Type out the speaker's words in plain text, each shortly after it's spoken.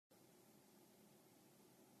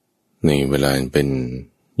ในเวลาเป็น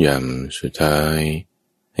ยามสุดท้าย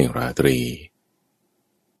แห่งราตรี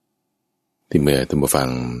ที่เมื่อท่านผู้ฟัง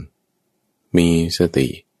มีสติ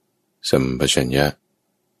สัมปชัญญะ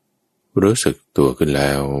รู้สึกตัวขึ้นแ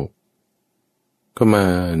ล้วก็มา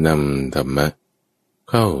นำธรรมะ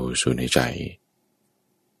เข้าสู่ในใจ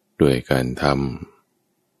ด้วยการท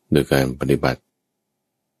ำด้วยการปฏิ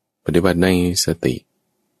บัติในสติ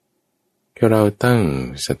แค่เราตั้ง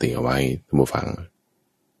สติเอาไว้ท่านผู้ฟัง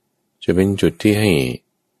จะเป็นจุดที่ให้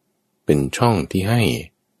เป็นช่องที่ให้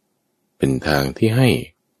เป็นทางที่ให้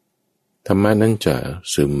ธรรมะนั้นจะ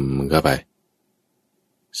ซึมเข้าไป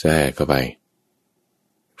แทรกเข้าไป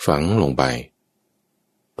ฝังลงไป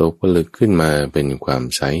ตกผลึกขึ้นมาเป็นความ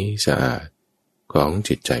ใสสะอาดของ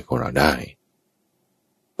จิตใจของเราได้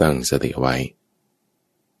ตั้งสติไว้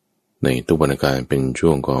ในทุกวรรณการเป็นช่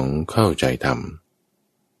วงของเข้าใจธรรม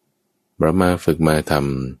เรามาฝึกมาท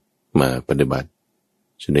ำมาปฏิบัติ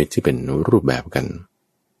ชนิดที่เป็นรูปแบบกัน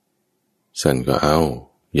สั้นก็เอา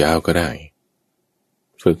ยาวก็ได้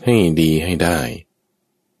ฝึกให้ดีให้ได้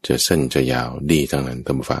จะสั้นจะยาวดีทั้งนั้น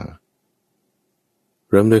ท่านผู้ฟัง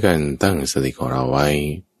เริ่มด้วยการตั้งสติของเราไว้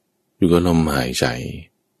อยู่กับลมหายใจ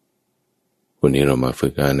วันนี้เรามาฝึ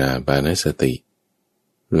กอานาปานสติ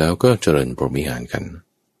แล้วก็เจริญพรหมวิหารกัน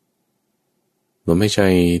ลมหายใจ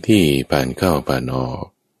ที่ผ่านเข้าผ่านออก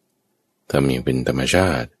ทำอย่างเป็นธรรมชา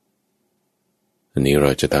ติอันนี้เร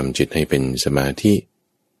าจะทำจิตให้เป็นสมาธิ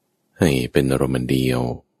ให้เป็นอารมณ์เดียว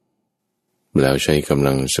แล้วใช้กำ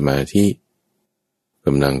ลังสมาธิก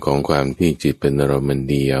ำลังของความที่จิตเป็นอารมณ์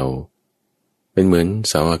เดียวเป็นเหมือน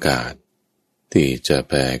เสาอากาศที่จะแ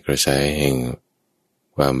ผ่กระแสแห่ง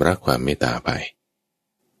ความรักความเมตตาไป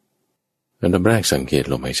อันดับแรกสังเกต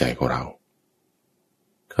ลมหายใจของเรา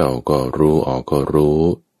เข้าก็รู้ออกก็รู้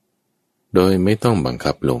โดยไม่ต้องบัง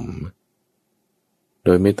คับลมโด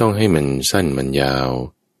ยไม่ต้องให้มันสั้นมันยาว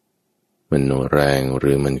มันแรงห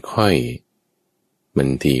รือมันค่อยมัน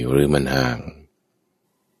ถี่หรือมันห่าง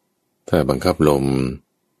ถ้าบังคับลม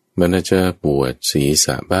มันอาจจะปวดศีรษ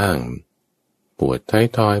ะบ้างปวดท้าย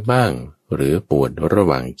ทอยบ้างหรือปวดระห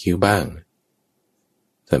ว่างคิ้วบ้าง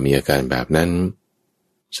ถ้ามีอาการแบบนั้น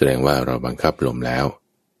แสดงว่าเราบังคับลมแล้ว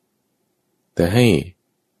แต่ให้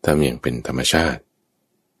ทำอย่างเป็นธรรมชาติ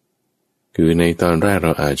คือในตอนแรกเร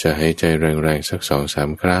าอาจจะหายใจแรงๆสัก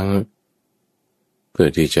 2-3 ครั้งเพื่อ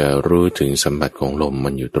ที่จะรู้ถึงสัมผัสของลมมั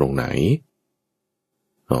นอยู่ตรงไหน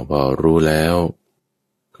พอรู้แล้ว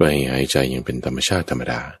ก็ให้หายใจอย่างเป็นธรรมชาติธรรม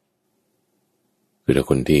ดาคือถ้า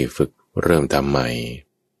คนที่ฝึกเริ่มทำใหม่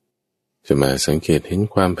จะมาสังเกตเห็น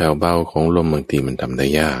ความแผ่วเบาของลมบางทีมันทำได้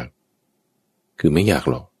ยากคือไม่ยาก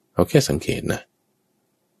หรอกเอาแค่สังเกตนะ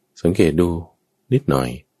สังเกตดูนิดหน่อย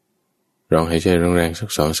ลองหายใจแรงๆสัก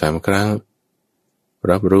 2-3 ครั้ง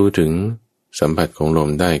รับรู้ถึงสัมผัสของลม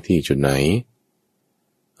ได้ที่จุดไหน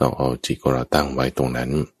เอาจิตของเราตั้งไว้ตรงนั้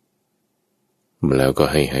นแล้วก็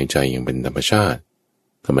ให้หายใจอย่างเป็นธรรมชาติ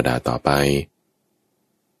ธรรมดาต่อไป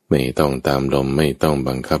ไม่ต้องตามลมไม่ต้อง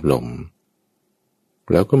บังคับลม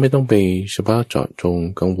แล้วก็ไม่ต้องไปเฉพาะเจาะจง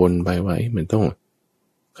กังวลไปว่ามันต้อง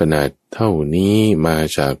ขนาดเท่านี้มา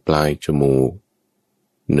จากปลายจมูก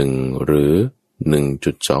1หรือ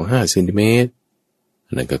 1.25 เซนติเมตร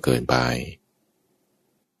อันนั้นก็เกินไป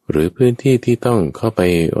หรือพื้นที่ที่ต้องเข้าไป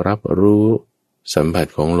รับรู้สัมผัส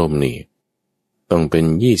ของลมนี่ต้องเป็น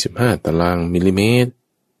25 ตารางมิลลิเมตร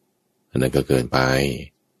อันนั้นก็เกินไป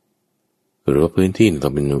หรือว่าพื้นที่ต้อ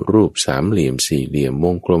งเป็นรูปสามเหลี่ยมสี่เหลี่ยมว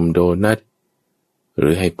งกลมโดนัทหรื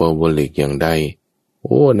อไฮเปอร์โบลิกอย่างใด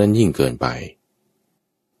นั้นยิ่งเกินไป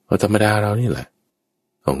เอาธรรมดาเรานี่แหละ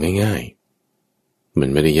เอาง่ายๆมัน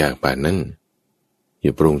ไม่ได้ยากป่านนั้นอย่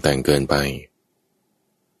าปรุงแต่งเกินไป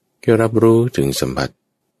แค่รับรู้ถึงสัมผัส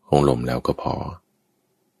ของลมแล้วก็พอ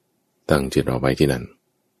ตั้งจิตเอาไว้ที่นั่น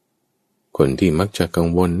คนที่มักจะกัง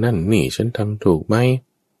วลนั่นนี่ฉันทำถูกไหม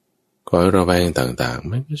คอยระแวงต่างๆ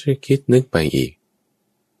มันก็จะคิดนึกไปอีก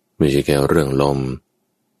ไม่ใช่แค่เรื่องลม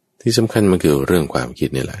ที่สำคัญมันคือเรื่องความคิด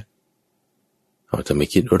นี่แหละเอาจะไม่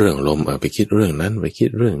คิดเรื่องลมไปคิดเรื่องนั้นไปคิด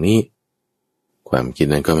เรื่องนี้ความคิด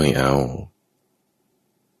นั้นก็ไม่เอา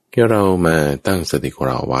แค่เรามาตั้งสติของ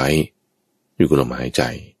เราไว้อยู่กับลมหายใจ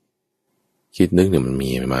คิดนึกเนี่ยมันมี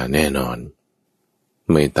มาแน่นอน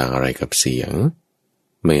ไม่ต่างอะไรกับเสียง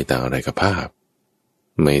ไม่ต่างอะไรกับภาพ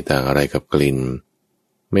ไม่ต่างอะไรกับกลิ่น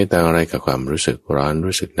ไม่ต่างอะไรกับความรู้สึกร้อน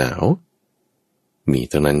รู้สึกหนาวมี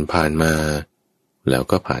ทั้งนั้นผ่านมาแล้ว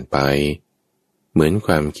ก็ผ่านไปเหมือนค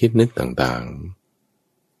วามคิดนึกต่าง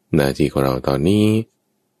ๆหน้าที่ของเราตอนนี้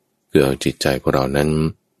คือเอาจิตใจของเรานั้น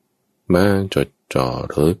มาจดจ่อ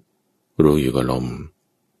รึกรู้อยู่กับลม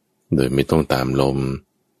โดยไม่ต้องตามลม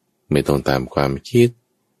ไม่ต้องตามความคิด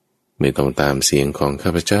ไม่ต้องตามเสียงของข้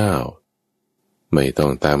าพเจ้า ไม่ต้อ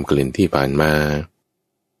งตามกลิ่นที่ผ่านมา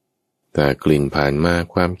แต่กลิ่นผ่านมา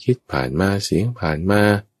ความคิดผ่านมาเสียงผ่านมา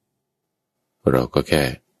เราก็แค่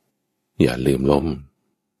อย่าลืมลม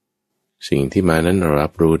สิ่งที่มานั้นเรารั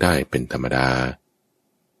บรู้ได้เป็นธรรมดา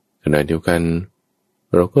ขณะเดียวกัน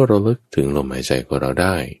เราก็ระลึกถึงลมหายใจของเราไ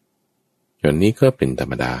ด้อย่างนี้ก็เป็นธร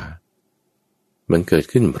รมดามันเกิด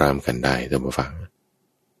ขึ้นพร้อมกันได้ท่านผู้ฟัง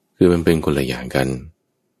คือมันเป็นคนละอย่างกัน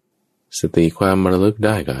สติความระลึกไ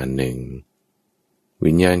ด้ก็อันหนึ่ง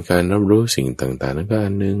วิญญาณการรับรู้สิ่งต่างๆนั่นก็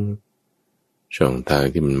อันหนึ่งช่องทาง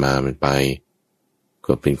ที่มันมามันไป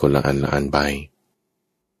ก็เป็นคนละอันละอันไป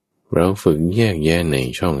เราฝึกแยกแยะใน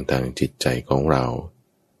ช่องทางจิตใจของเรา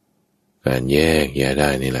การแยกแยะได้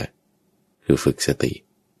นี่แหละคือฝึกสติ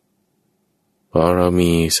พอเรา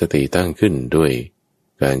มีสติตั้งขึ้นด้วย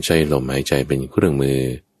การใช้ลมหายใจเป็นเครื่องมือ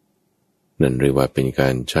นั่นเรียกว่าเป็นกา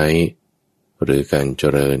รใช้หรือการเจ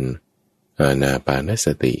ริญอานาปานส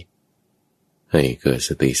ติให้เกิดส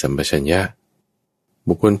ติสัมปชัญญะ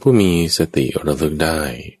บุคคลผู้มีสติระลึกได้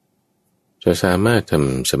จะสามารถท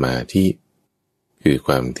ำสมาธิคือค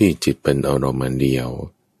วามที่จิตเป็นอารมณ์เดียว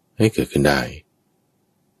ให้เกิดขึ้นได้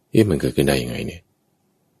มันเกิดขึ้นได้ยังไงเนี่ย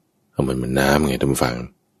เอามันน้ำไงท่านผู้ฟัง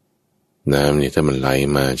น้ำเนี่ยถ้ามันไหล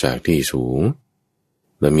มาจากที่สูง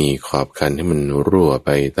แล้วมีขอบคันที่มันรั่วไป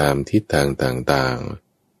ตามทิศทางต่าง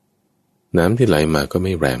ๆน้ำที่ไหลมาก็ไ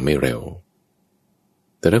ม่แรงไม่เร็ว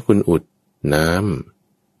แต่ถ้าคุณอุดน้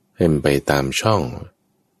ำให้มันไปตามช่อง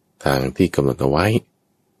ทางที่กำหนดเอาไว้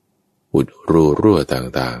อุดรูรั่ว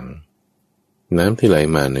ต่างๆน้ำที่ไหล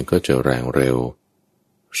มานั้นก็จะแรงเร็ว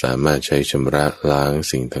สามารถใช้ชำระล้าง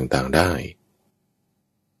สิ่งต่างๆได้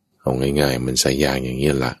เอาง่ายๆมันสายยางอย่าง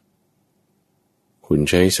นี้ละคุณ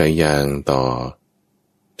ใช้สายยางต่อ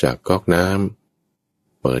จากก๊อกน้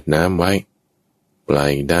ำเปิดน้ำไว้ปลา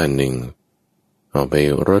ยด้านหนึ่งเอาไป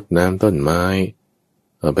รดน้ำต้นไม้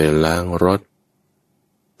เอาไปล้างรถ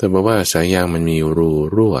แต่บอกว่าสายยางมันมีรู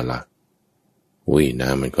รั่วล่ะน้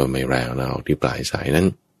ำมันก็ไม่แรงนะออกที่ปลายสายนั้น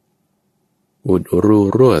อุดรู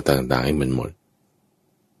รั่วต่างๆให้มันหมด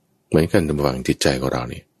เหมือนกันระหว่างจิตใจของเรา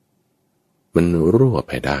เนี่ยมันรั่วไ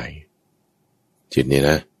ปได้จิตนี่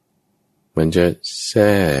นะมันจะแ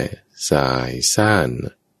ส่สายซ่าน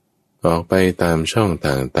ออกไปตามช่องท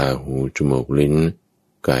างตาหูจมูกลิ้น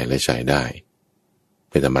กายและใจได้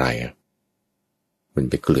ไปทำอะไรมัน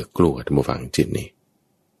ไปเกลือกกลัวท่านผู้ฟังจิตนี่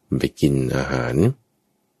มันไปกินอาหาร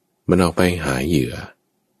มันออกไปหาเหยื่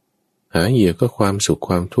อก็ความสุขค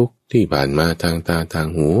วามทุกข์ที่ผ่านมาทางตาทาง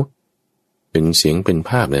หูเป็นเสียงเป็น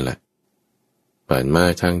ภาพนั่นแหละผ่านมา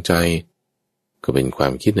ทางใจก็เป็นควา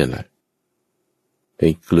มคิดนั่นแหละไป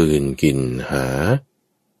กลืนกินหา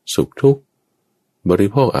สุขทุกข์บริ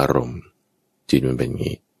โภคอารมณ์จิตมันเป็นอย่าง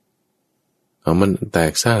นี้เอามันแต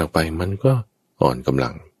กซ่าออกไปมันก็อ่อนกำลั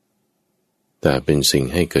งแต่เป็นสิ่ง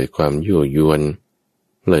ให้เกิดความยั่วยวน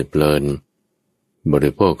เพลิดเพลินบ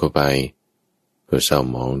ริโภคเข้าไปก็เศร้า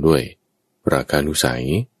หมองด้วยราคะนุสัย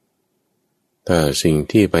ถ้าสิ่ง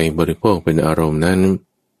ที่ไปบริโภคเป็นอารมณ์นั้น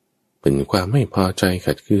เป็นความไม่พอใจ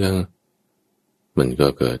ขัดเคืองมันก็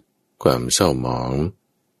เกิดความเศร้าหมอง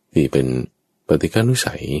ที่เป็นปฏิฆานุ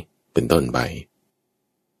สัยเป็นต้นไป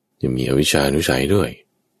ยังมีอวิชชานุสัยด้วย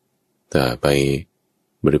แต่ไป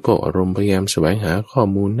บริโภคอารมณ์พยายามแสวงหาข้อ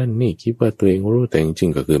มูลนั่นนี่คิดว่าตัวเองรู้แต่จริ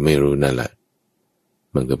งๆก็คือไม่รู้นั่นแหละ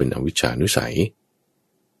มันก็เป็นอวิชชานุสัย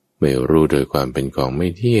ไม่รู้โดยความเป็นของไม่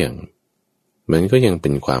เที่ยงมันก็ยังเป็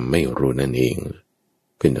นความไม่รู้นั่นเอง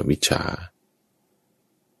เป็นอวิชชา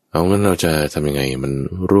เอางั้นเราจะทำยังไงมัน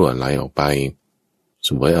รั่วไหลออกไปส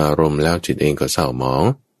มมติอารมณ์แล้วจิตเองก็เศร้าหมอง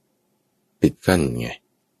ปิดกั้นไง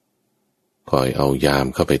คอยเอายาม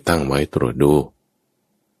เข้าไปตั้งไว้ตรวจดู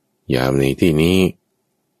ยามในที่นี้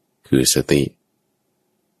คือสติ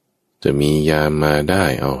จะมียามมาได้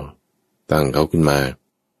เอาตั้งเขาขึ้นมา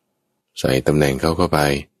ใส่ตำแหน่งเขาเข้าไป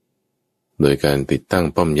โดยการติดตั้ง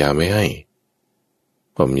ป้อมยามไว้ให้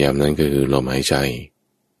ป้อมยามนั้นก็คือลมหายใจ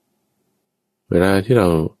เวลาที่เรา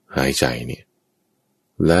หายใจเนี่ย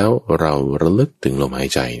แล้วเราระลึกถึงลมหาย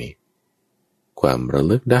ใจนี่ความระ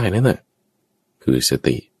ลึกได้นั่นน่ะคือส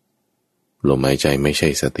ติลมหายใจไม่ใช่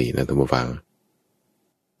สตินะท่านผู้ฟัง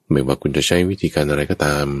ไม่ว่าคุณจะใช้วิธีการอะไรก็ต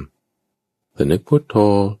ามแต่นึกพุทโธ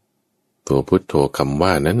ตัวพุทโธคำว่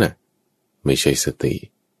านั้นน่ะไม่ใช่สติ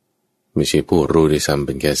ไม่ใช่ผู้รู้ด้วยซ้ำเ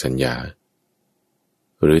ป็นแค่สัญญา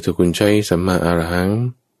หรือถ้าคุณใช้สัมมาอรหัง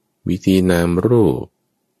วิธีนามรูป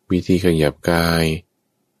วิธีขยับกาย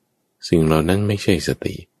สิ่งเหล่านั้นไม่ใช่ส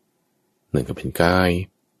ตินั่นก็เป็นกาย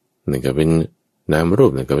นั่นก็เป็นนามรู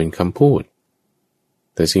ปนั่นก็เป็นคำพูด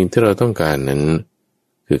แต่สิ่งที่เราต้องการนั้น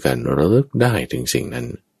คือการระลึกได้ถึงสิ่งนั้น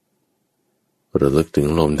ระลึกถึง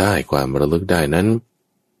ลมได้ความระลึกได้นั้น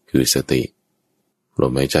คือสติล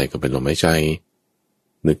มหายใจก็เป็นลมหายใจ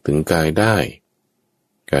นึกถึงกายได้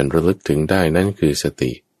การระลึกถึงได้นั่นคือส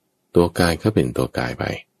ติตัวกายก็เป็นตัวกายไป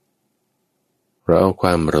เราเอาคว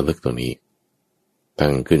ามระลึกตรงนี้ตั้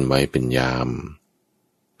งขึ้นไว้เป็นยาม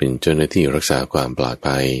เป็นเจ้าหน้าที่รักษาความปลอด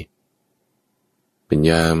ภัยเป็น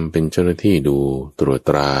ยามเป็นเจ้าหน้าที่ดูตรวจ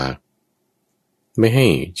ตราไม่ให้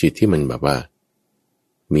จิตที่มันแบบว่า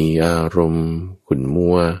มีอารมณ์ขุ่นมั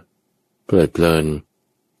วเพลิดเพลิน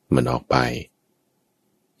มันออกไป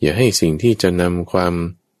อย่าให้สิ่งที่จะนำความ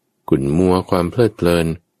ขุ่นมัวความเพลิดเพลิน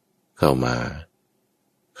เข้ามา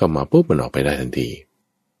ปุ๊บมันออกไปได้ทันที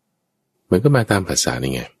มันก็มาตามภาษา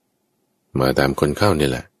นี่ไงมาตามคนเข้านี่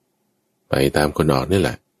แหละไปตามคนออกนี่แห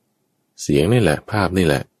ละเสียงนี่แหละภาพนี่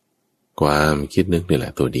แหละความคิดนึกนี่แหล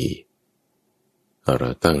ะตัวดีเรา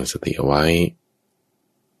ตั้งสติเอาไว้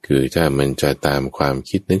คือถ้ามันจะตามความ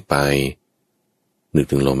คิดนึกไปนึก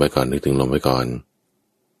ถึงลมไปก่อนนึกถึงลมไปก่อน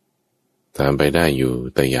ตามไปได้อยู่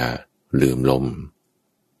แต่อย่าลืมลม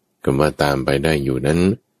คำว่าตามไปได้อยู่นั้น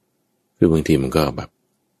คือบางทีมันก็แบบ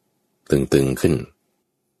ตึงๆขึ้น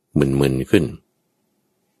มึนๆขึ้น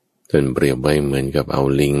จนเปรียบไว้เหมือนกับเอา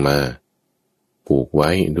ลิงมาผูกไว้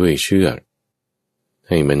ด้วยเชือกใ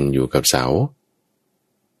ห้มันอยู่กับเสา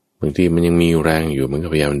บางทีมันยังมีแรงอยู่มันก็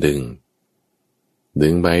พยายามดึง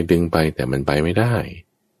ไปแต่มันไปไม่ได้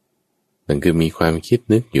นั่นคือมีความคิด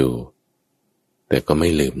นึกอยู่แต่ก็ไม่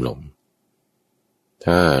ลืมลม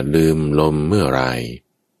ถ้าลืมลมเมื่อไร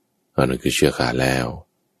นั่นคือเชือกขาดแล้ว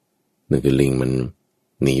นั่นคือลิงมัน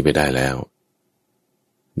หนีไปได้แล้ว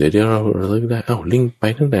เดี๋ยวเราระลึกได้ลิงไป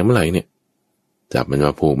ตั้งแต่เมื่อไหร่เนี่ยจับมันม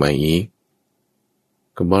าผูกมาอีก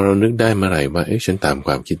ก็บอกเรานึกได้เมื่อไหร่ว่าฉันตามค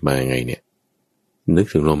วามคิดมาไงเนี่ยนึก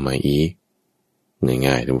ถึงลมมาอีก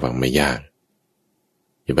ง่ายๆทุกฝั่งไม่ยาก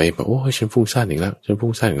อย่าไปบอกฉันฟุ้งซ่านอีกแล้ว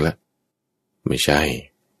ไม่ใช่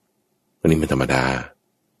วันนี้มันธรรมดา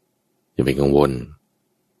อย่าไปกังวล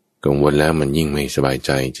แล้วมันยิ่งไม่สบายใ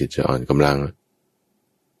จจิตจะอ่อนกำลัง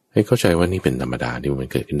ให้เข้าใจว่านี่เป็นธรรมดาที่มัน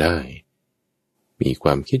เกิดขึ้นได้มีคว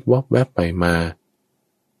ามคิดวอกแวบไปมา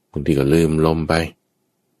บางทีก็ลืมลมไป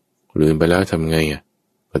แล้วทำไง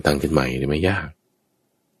ก็ตั้งขึ้นใหม่ไม่ยาก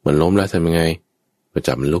มันล้มแล้วทำยังไงก็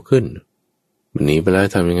จับมันลุกขึ้นมันหนีไปแล้ว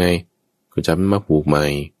ทำยังไงก็จับมันมาผูกใหม่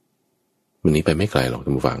มันหนีไปไม่ไกลหรอกท่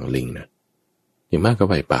านผู้ฟังลิงนะอย่างมากก็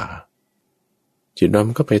ไปป่าจิตเรา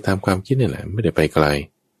มันก็ไปตามความคิดนี่แหละไม่ได้ไปไกล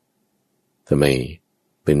ทำไม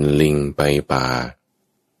เป็นลิงไปป่า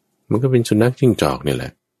มันก็เป็นสุนัขจิ้งจอกนี่แหล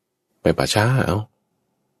ะไปป่าช้า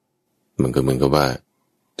มันก็เหมือนกับว่า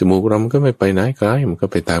จมูกเรามันก็ไม่ไปไหนไกลมันก็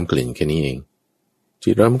ไปตามกลิ่นแค่นี้เองจิ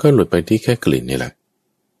ตเรามันก็หลุดไปที่แค่กลิ่นนี่แหละ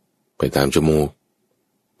ไปตามจมูก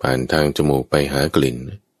ผ่านทางจมูกไปหากลิ่น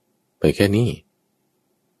ไปแค่นี้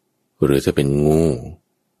หรือจะเป็นงู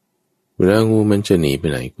เวลางูมันจะหนีไป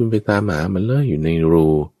ไหนคุณไปตามหามันเลยอยู่ในรู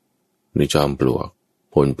ในจอมปลวก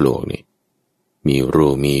โพนปลวกนี่มีรู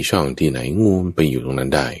มีช่องที่ไหนงูมันไปอยู่ตรงนั้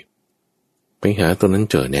นได้ไปหาตัวนั้น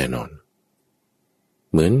เจอแน่นอน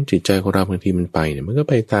เหมือนจิตใจของเราบางทีมันไปเนี่ยมันก็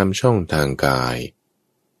ไปตามช่องทางกาย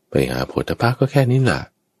ไปหาโผฏฐัพพะก็แค่นี้แหละ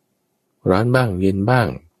ร้อนบ้างเย็นบ้าง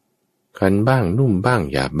คันบ้างนุ่มบ้าง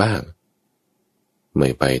หยาบบ้างไม่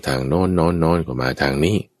ไปทางโน้นก็มาทาง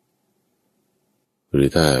นี้หรือ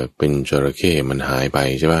ถ้าเป็นจระเข้มันหายไป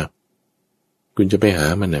ใช่ป่ะคุณจะไปหา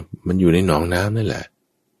มันเนี่ยมันอยู่ในหนองน้ำนั่นแหละ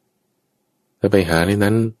ถ้าไปหาใน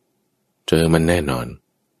นั้นเจอมันแน่นอน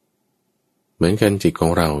เหมือนกันจิตขอ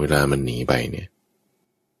งเราเวลามันหนีไปเนี่ย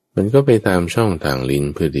มันก็ไปตามช่องทางลิ้น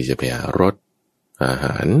เพื่อที่จะไปหารสอาห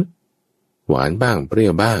ารหวานบ้างเปรี้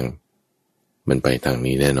ยวบ้างมันไปทาง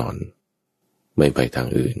นี้แน่นอนไม่ไปทาง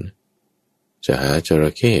อื่นจะหาจร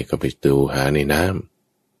ะเข้ก็ไปดูหาในน้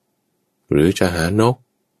ำหรือจะหานก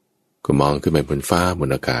ก็มองขึ้นไปบนฟ้าบน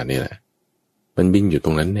อากาศนี่แหละมันบินอยู่ต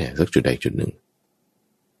รงนั้นเนี่ยสักจุดใดจุดหนึ่ง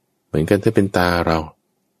เหมือนกันถ้าเป็นตาเรา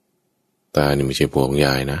ตานี่ไม่ใช่ผัวของย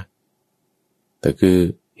ายนะแต่คือ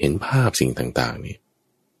เห็นภาพสิ่งต่างๆนี่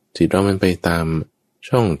จิตเรามันไปตาม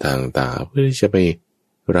ช่องทางตาเพื่อที่จะไป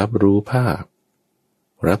รับรู้ภาพ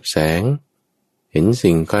รับแสงเห็น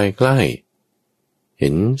สิ่งใกล้ๆเห็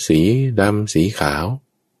นสีดำสีขาว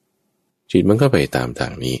จิตมันก็ไปตามทา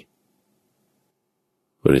งนี้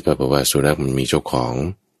หรือถ้าบอกว่าสุนัขมันมีเจ้าของ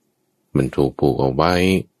มันถูกผูกเอาไว้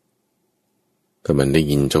ถ้ามันได้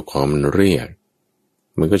ยินเจ้าของมันเรียก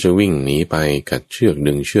มันก็จะวิ่งหนีไปกัดเชือก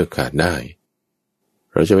ดึงเชือกขาดได้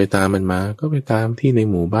เราจะไปตามมันมาก็ไปตามที่ใน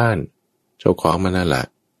หมู่บ้านเจ้าของมันนั่นแหละ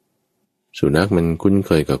สุนัขมันคุ้นเ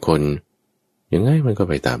คยกับคนยังไงมันก็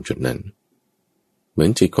ไปตามจุดนั้นเหมือ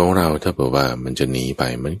นจิตของเราถ้าบอกว่ามันจะหนีไป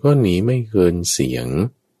มันก็หนีไม่เกินเสียง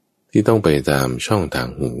ที่ต้องไปตามช่องทาง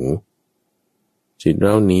หูจิตเร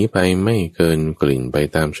าหนีไปไม่เกินกลิ่นไป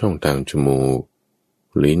ตามช่องทางจมูก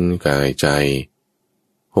ลิ้นกายใจ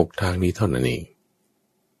6ทางนี้เท่านั้นเอง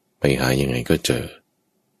ไปหายังไงก็เจอ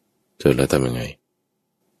แล้วทำยังไง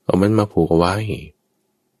เอามันมาผูกเอาไว้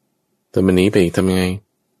แต่มันหนีไปอีกทำยังไง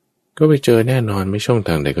ก็ไปเจอแน่นอนไม่ช่องท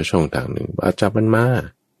างใดก็ช่องทางหนึ่งอาจจับมันมา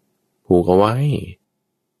ผูกเอาไว้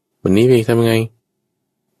มันหนีไปอีกทำยังไง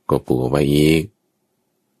ก็ผูกเอาไว้อีก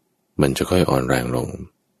มันจะค่อยอ่อนแรงลง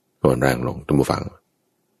ท่านผู้ฟัง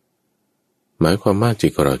หมายความว่าจิ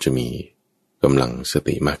ตของเราจะมีกำลังส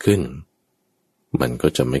ติมากขึ้นมันก็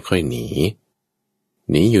จะไม่ค่อยหนี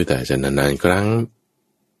อยู่แต่จะนานๆครั้ง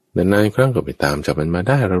ก็ไปตามจับมันมา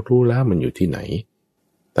ได้เรารู้แล้วมันอยู่ที่ไหน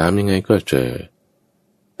ตามยังไงก็เจอ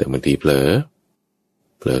แต่บางทีเผลอ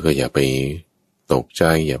ก็อย่าไปตกใจ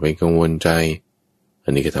อย่าไปกังวลใจอั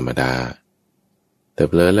นนี้ก็ธรรมดาแต่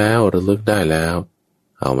เผลอแล้วระลึกได้แล้ว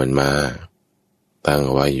เอามันมาตั้งเ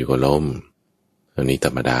อาไว้อยู่กับลมอันนี้ธ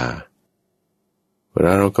รรมดาเวล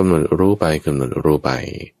าเรากำหนดรู้ไป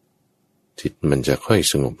จิตมันจะค่อย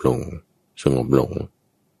สงบลง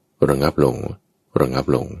ระงับล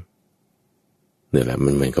งนี่แหละมั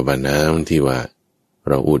นเหมือนกับน้ำที่ว่า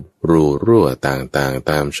เราอุดรูรั่วต่างๆ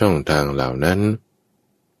ตามช่องทางเหล่านั้น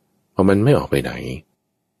พอมันไม่ออกไปไหน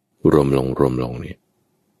รวมลงเนี่ย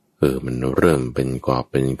มันเริ่มเป็นกอบ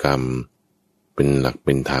เป็นกำเป็นหลักเ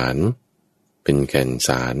ป็นฐานเป็นแก่นส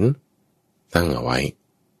ารตั้งเอาไว้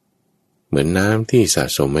เหมือนน้ำที่สะ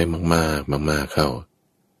สมไว้มากเข้า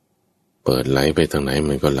เปิดไหลไปทางไหน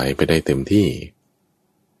มันก็ไหลไปได้เต็มที่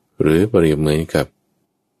หรือเปรียบเหมือนกับ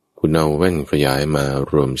คุณเอาแว่นขยายมา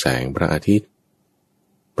รวมแสงพระอาทิตย์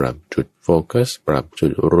ปรับจุดโฟกัสปรับจุ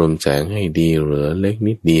ดรวมแสงให้ดีเหลือเล็ก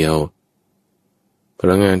นิดเดียวพ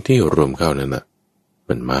ลังงานที่รวมเข้านั้นน่ะ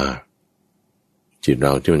มันมากจิตเร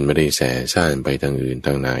าที่มันไม่ได้แส่ซ่านไปทางอื่นท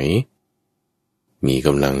างไหนมีก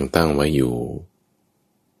ำลังตั้งไว้อยู่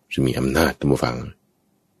จะมีอำนาจท่านผู้ฟัง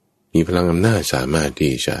มีพลังอำนาจสามารถ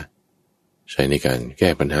ที่จะใช้ในการแก้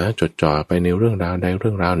ปัญหาจดจ่อไปในเรื่องราวใดเรื่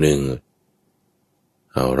องราวหนึ่ง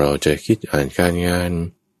เราจะคิดอ่านการงาน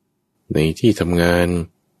ในที่ทำงาน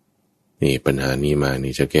นี่ปัญหานี้มา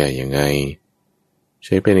นี่จะแก้ยังไงใ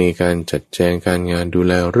ช้ไปในการจัดแจงการงานดู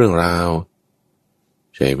แลเรื่องราว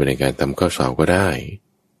ใช้ไปในการทำข้อสอบก็ได้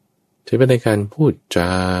ใช้ไปในการพูดจ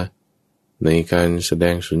าในการแสด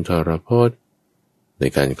งสุนทรพจน์ใน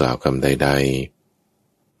การกล่าวคำใด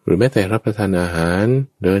ๆหรือแม้แต่รับประทานอาหาร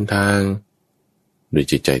เดินทางด้วย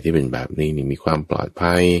จิตใจที่เป็นแบบนี้นี่มีความปลอด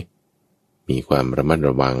ภัยมีความระมัดร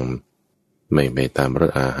ะวังไม่ไปตามร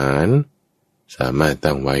สอาหารสามารถ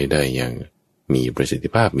ตั้งไว้ได้อย่างมีประสิทธิ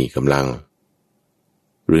ภาพมีกำลัง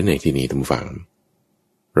หรือในที่นี้ท่านผู้ฟัง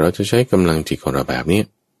เราจะใช้กำลังจิตของเราแบบนี้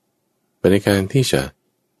เป็นในการที่จะ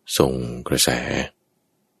ส่งกระแส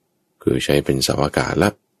คือใช้เป็นเสาอากาศละ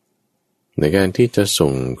ในการที่จะส่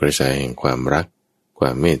งกระแสแห่งความรักคว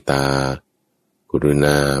ามเมตตากรุณ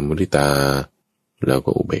ามุทิตาแล้ว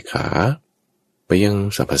ก็อุเบกขาไปยัง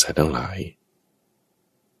สรรพสัตว์ทั้งหลาย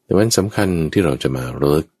แต่วันสำคัญที่เราจะมาระ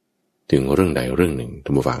ลึกถึงเรื่องใดเรื่องหนึ่งท่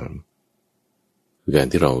านผู้ฟังคือการ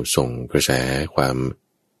ที่เราส่งกระแสความ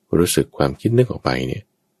รู้สึกความคิดนึกออกไปเนี่ย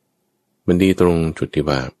มันดีตรงจุดที่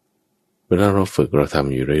ว่าเวลาเราฝึกเราท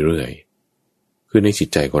ำอยู่เรื่อยๆคือในจิต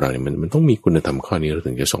ใจของเราเนี่ยมันต้องมีคุณธรรมข้อนี้เรา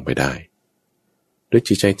ถึงจะส่งไปได้ด้วย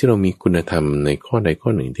จิตใจที่เรามีคุณธรรมในข้อใดข้อ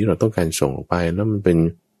หนึ่งที่เราต้องการส่งออกไปแล้วมันเป็น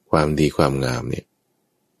ความดีความงามเนี่ย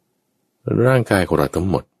ร่างกายของเราทั้ง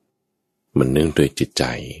หมดมันเนื่องด้วยจิตใจ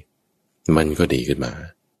มันก็ดีขึ้นมา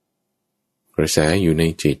กระแสอยู่ใน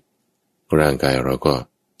จิตร่างกายเราก็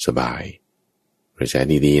สบายกระแส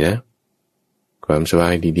ดีๆนะความสบา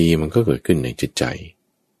ยดีๆมันก็เกิดขึ้นในจิตใจ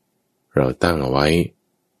เราตั้งเอาไว้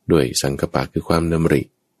ด้วยสังกัปปะคือความดำริ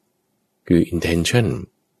คือ intention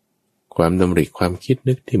ความดำริความคิด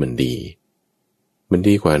นึกที่มันดีมัน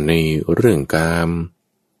ดีกว่าในเรื่องกาม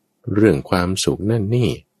เรื่องความสุขนั่นนี่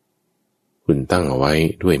คุณตั้งเอาไว้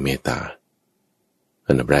ด้วยเมตตา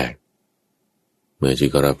อันดับแรกเมื่อจิต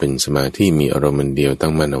ของเราเป็นสมาธิมีอารมณ์เดียวตั้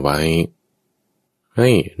งมั่นเอาไว้ให้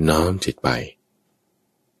น้อมจิตไป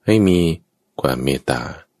ให้มีความเมตตา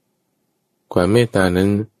ความเมตตานั้น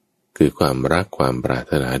คือความรักความปราร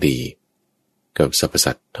ถนาดีกับสรรพ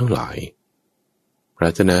สัตว์ทั้งหลายปรา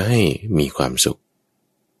รถนาให้มีความสุข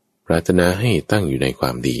ปรารถนาให้ตั้งอยู่ในคว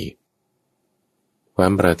ามดีควา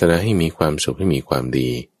มปรารถนาให้มีความสุขให้มีความดี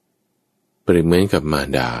เปรียบเหมือนกับมาร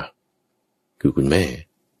ดาคือคุณแม่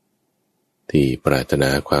ที่ปรารถนา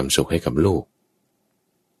ความสุขให้กับลูก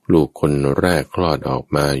คนแรกคลอดออก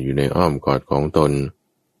มาอยู่ในอ้อมกอดของตน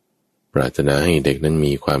ปรารถนาให้เด็กนั้น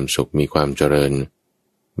มีความสุขมีความเจริญ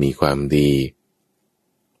มีความดี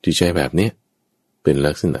จิตใจแบบนี้เป็น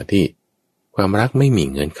ลักษณะที่ความรักไม่มี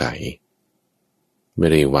เงื่อนไขไม่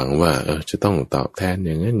ได้หวังว่าจะต้องตอบแทนอ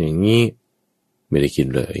ย่างนั้นอย่างนี้ไม่ได้คิด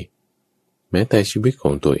เลยแม้แต่ชีวิตข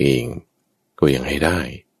องตัวเองก็ยังให้ได้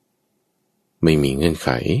ไม่มีเงื่อนไข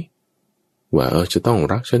ว่าจะต้อง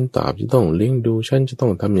รักฉันตอบจะต้องเลี้ยงดูฉันจะต้อ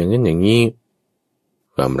งทำอย่างนั้นอย่างนี้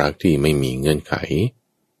ความรักที่ไม่มีเงื่อนไข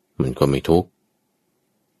มันก็ไม่ทุกข์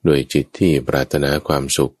ด้วยจิตที่ปรารถนาความ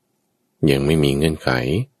สุขยังไม่มีเงื่อนไข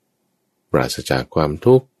ปราศจากความ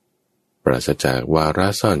ทุกข์ปราศจากวาระ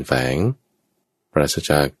ซ่อนแฝงปราศ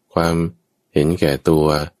จากความเห็นแก่ตัว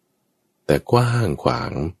แต่กว้างขวา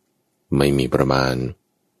งไม่มีประมาณ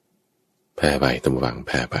แผ่ไปตำวังแ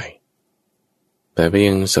ผ่ไป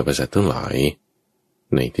ยังสรรพสัตว์ทั้งหลาย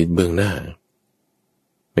ในทิศเบื้องหน้า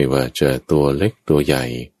ไม่ว่าจะตัวเล็กตัวใหญ่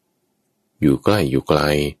อยู่ใกล้อยู่ไกล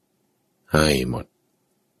ให้หมด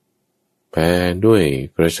แผ่ด้วย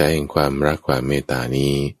กระแสแห่งความรักความเมตตา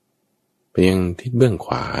นี้ไปยังทิศเบื้องข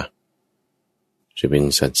วาจะเป็น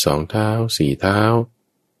สัตว์2 เท้า4 เท้า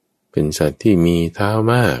เป็นสัตว์ที่มีเท้า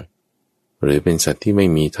มากหรือเป็นสัตว์ที่ไม่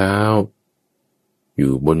มีเท้าอ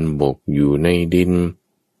ยู่บนบกอยู่ในดิน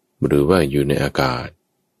หรือว่าอยู่ในอากาศ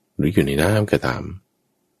หรืออยู่ในน้ำก็ตาม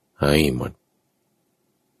ให้หมด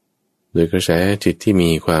โดยกระแสจิตที่มี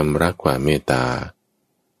ความรักความเมตตา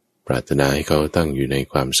ปรารถนาให้เขาตั้งอยู่ใน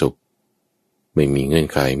ความสุขไม่มีเงื่อน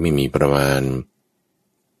ไขไม่มีประมาณ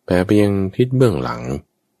แผ่ไปยังทิศเบื้องหลัง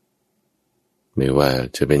ไม่ว่า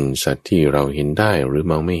จะเป็นสัตว์ที่เราเห็นได้หรือ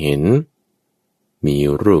มองไม่เห็นมี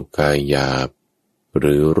รูปกายหยาบห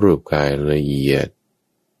รือรูปกายละเอียด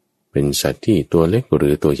เป็นสัตว์ที่ตัวเล็กหรื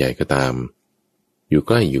อตัวใหญ่ก็ตามอยู่ใ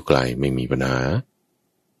กล้อยู่ไกลไม่มีปัญหา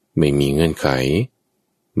ไม่มีเงื่อนไข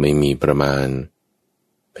ไม่มีประมาณ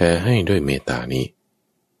แผ่ให้ด้วยเมตตานี้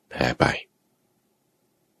แผ่ไป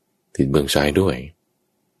ทิศเบื้องซ้ายด้วย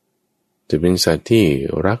จะเป็นสัตว์ที่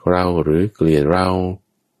รักเราหรือเกลียดเรา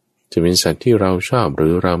จะเป็นสัตว์ที่เราชอบหรื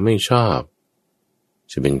อเราไม่ชอบ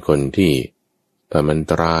จะเป็นคนที่ทำอัน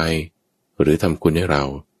ตรายหรือทำคุณให้เรา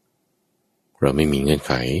ไม่มีเงื่อนไ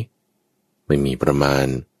ขไม่มีประมาณ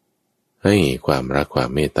ให้ความรักความ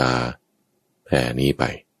เมตตาแผ่นี้ไป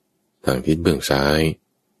ทางทิศเบื้องซ้าย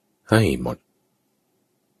ให้หมด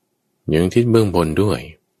ยังทิศเบื้องบนด้วย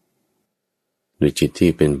จิต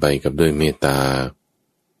ที่เป็นไปกับด้วยเมตตา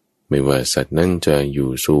ไม่ว่าสัตว์นั้นจะอยู่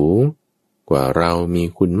สูงกว่าเรามี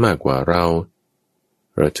คุณมากกว่าเรา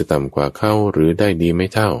จะต่ำกว่าเขาหรือได้ดีไม่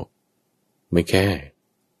เท่าไม่แค่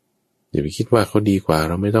อย่าไปคิดว่าเขาดีกว่าเ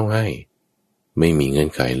ราไม่ต้องให้ไม่มีเงื่อ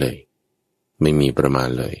นไขเลยไม่มีประมาณ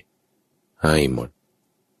เลยให้หมด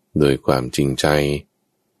โดยความจริงใจ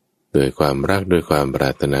โดยความรักโดยความปร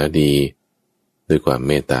ารถนาดีโดยความเ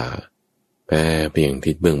มตตาแผ่ไปยัง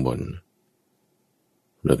ทิศเบื้องบน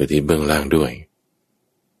แล้วก็ทิศเบื้องล่างด้วย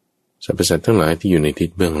สรรพสัตว์ทั้งหลายที่อยู่ในทิศ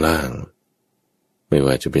เบื้องล่างไม่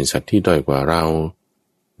ว่าจะเป็นสัตว์ที่ด้อยกว่าเรา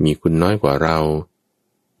มีคุณน้อยกว่าเรา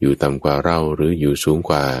อยู่ต่ำกว่าเราหรืออยู่สูง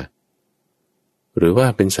กว่าหรือว่า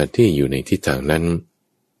เป็นสัตว์ที่อยู่ในทิศทางนั้น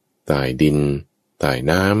ใต้ดินใต้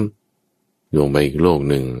น้ำลงไปอีกโลก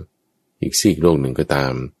หนึ่งอีกซีกโลกหนึ่งก็ตา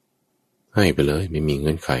มให้ไปเลยไม่มีเ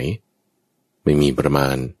งื่อนไขไม่มีประมา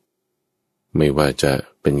ณไม่ว่าจะ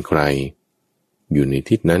เป็นใครอยู่ใน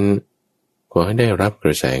ทิศนั้นขอให้ได้รับก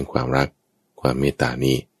ระแสความรักความเมตตา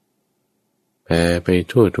นี้แผ่ไป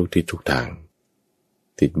ทั่วทุกทิศทุกทาง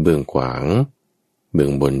ทิศเบื้องขวางเบื้อ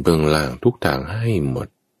งบนเบื้องล่างทุกทางให้หมด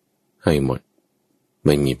ไ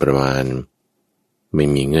ม่มีประมาณไม่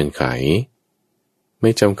มีเงื่อนไขไม่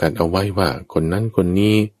จำกัดเอาไว้ว่าคนนั้นคน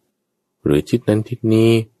นี้หรือทิศนั้นทิศ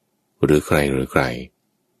นี้หรือใคร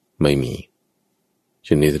ไม่มีช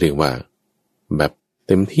นิดเรียกว่าแบบเ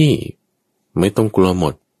ต็มที่ไม่ต้องกลัวหม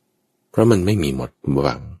ดเพราะมันไม่มีหมดห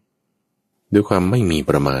วังด้วยความไม่มี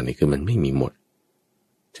ประมาณนี่คือมันไม่มีหมด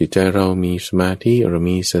จิตใจเรามีสมาธิเรา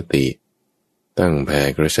มีสติตั้งแผ่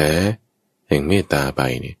กระแสแห่งเมตตาไป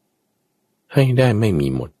เนี่ยให้ได้ไม่มี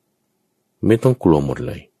หมดไม่ต้องกลัวหมดเ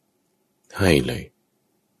ลยให้เลย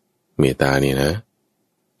เมตตาเนี่ยนะ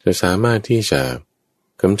จะสามารถที่จะ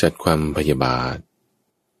กำจัดความพยาบาท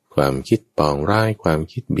ความคิดปองร้ายความ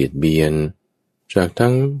คิดเบียดเบียนจาก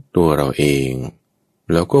ทั้งตัวเราเอง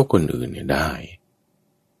แล้วก็คนอื่นเนี่ยได้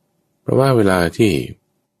เพราะว่าเวลาที่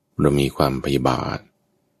เรามีความพยาบาท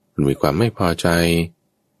เรามีความไม่พอใจ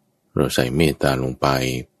เราใส่เมตตาลงไป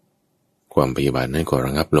ความพยาบาทนั้นก็ร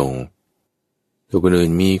ะงับลงตัวคนอื่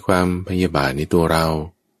นมีความพยาบาทในตัวเรา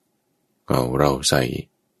เราใส่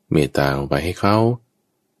เมตตาลงไปให้เขา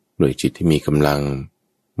โดยจิตที่มีกำลัง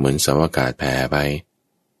เหมือนเสาอากาศแผ่ไป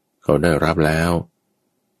เขาได้รับแล้ว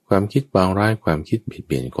ความคิดปองร้ายความคิดเบียดเ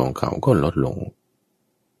บียนของเขาก็ลดลง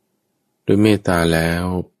โดยเมตตาแล้ว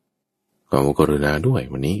ก็กรุณาด้วย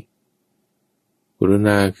วันนี้กรุณ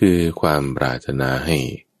าคือความปรารถนาให้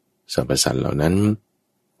สรรพสัตว์เหล่านั้น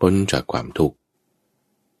พ้นจากความทุกข์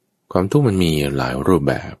มันมีหลายรูป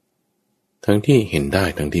แบบทั้งที่เห็นได้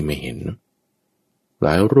ทั้งที่ไม่เห็น หล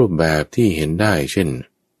ายรูปแบบที่เห็นได้เช่น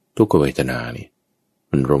ทุกขเวทนานี่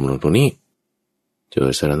มันรวมลงตรงนี้เจอ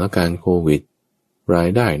สถานการณ์โควิดราย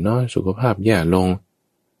ได้น้อยสุขภาพแย่ลง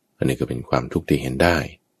อันนี้ก็เป็นความทุกข์ที่เห็นได้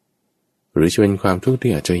หรือจะเป็นความทุกข์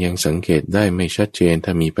ที่อาจจะยังสังเกตได้ไม่ชัดเจนถ้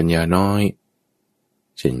ามีปัญญาน้อย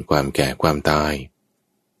เช่นความแก่ความตาย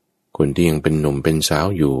คนที่ยังเป็นหนุ่มเป็นสาว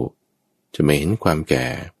อยู่จะไม่เห็นความแก่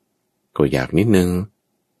ก็อยากนิดนึง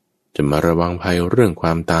จะมาระวังภัยเรื่องคว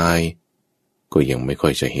ามตายก็ยังไม่ค่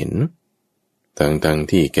อยจะเห็นทั้ง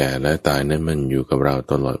ที่แก่และตายนั้นมันอยู่กับเรา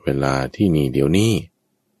ตลอดเวลาที่นี่เดี๋ยวนี้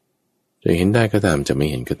จะเห็นได้ก็ตามจะไม่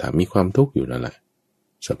เห็นก็ตามมีความทุกข์อยู่นั่นแหละ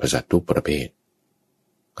สรรพสัตว์ทุกประเภท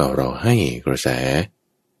ก็เราให้กระแส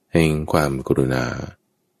แห่งความกรุณา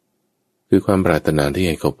คือความปรารถนาที่ใ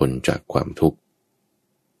ห้เขาพ้นจากความทุกข์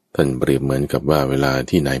ท่านเปรียบเหมือนกับว่าเวลา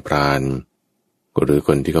ที่นายพรานหรือค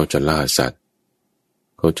นที่เขาจะล่าสัตว์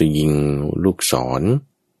เขาจะยิงลูกศร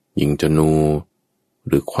ยิงธนูห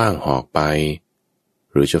รือขว้างหอกไป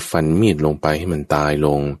หรือจะฟันมีดลงไปให้มันตายล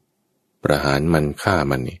งประหารมันฆ่า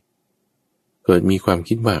มันนี่เกิดมีความ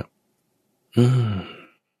คิดว่า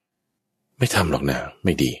ไม่ทำหรอกนะไ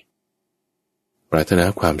ม่ดีปรารถนา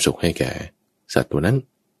ความสุขให้แก่สัตว์ตัวนั้น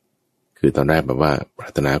คือตอนแรกแบบว่าปรา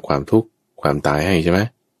รถนาความทุกข์ความตายให้ใช่ไหม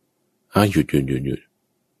หยุด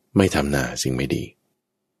ไม่ทำหน้าสิ่งไม่ดี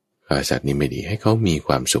ฆ่าสัตว์นี้ไม่ดีให้เขามีค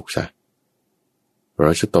วามสุขซะเร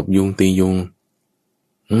าจะตบยุงตียุง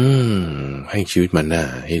ให้ชีวิตมันหน้า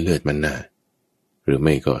ให้เลือดมันหน้าหรือไ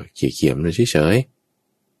ม่ก็เขี่ยๆมันเฉย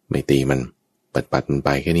ๆไม่ตีมันปัดมันไป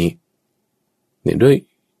แค่นี้เนี่ยด้วย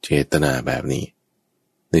เจตนาแบบนี้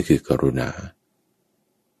นี่คือกรุณา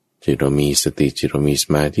จิตเรามีสติจิตเรามีส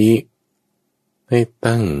มาธิให้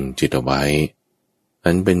ตั้งจิตเอาไว้อั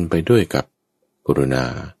นเป็นไปด้วยกับกรุณา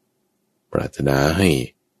ปรารถนาให้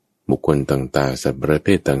บุคคลต่างๆสัตว์ประเภ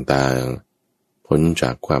ทต่างๆพ้นจา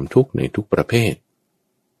กความทุกข์ในทุกประเภท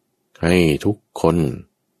ให้ทุกคน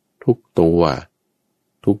ทุกตัว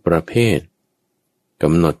ทุกประเภทก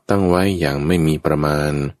ำหนดตั้งไว้อย่างไม่มีประมา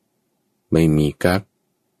ณไม่มีกัก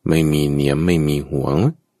ไม่มีเหนียมไม่มีหวง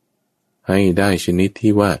ให้ได้ชนิด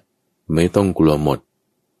ที่ว่าไม่ต้องกลัวหมด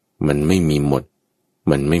มันไม่มีหมด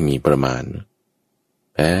มันไม่มีประมาณ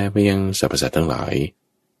แพ้ไปยังสรรพสัตว์ทั้งหลาย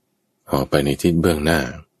ออกไปในทิศเบื้องหน้า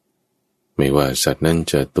ไม่ว่าสัตว์นั้น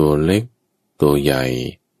จะตัวเล็กตัวใหญ่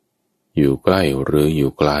อยู่ใกล้หรืออ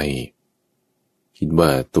ยู่ไกลคิดว่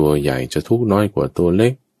าตัวใหญ่จะทุกข์น้อยกว่าตัวเล็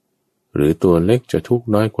กหรือตัวเล็กจะทุกข์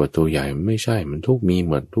น้อยกว่าตัวใหญ่ไม่ใช่มันทุกข์มีห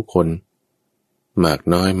มดทุกคนมาก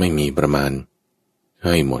น้อยไม่มีประมาณใ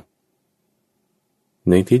ห้หมดใ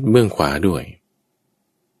นทิศเบื้องขวาด้วย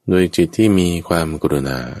โดยจิตที่มีความกรุ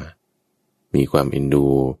ณามีความเอ็นดู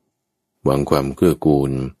หวังความเกื้อกู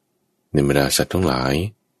ลในบรรดาสัตว์ทั้งหลาย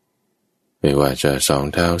ไม่ว่าจะ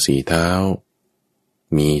2 เท้า4 เท้า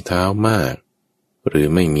มีเท้ามากหรือ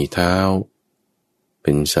ไม่มีเท้าเ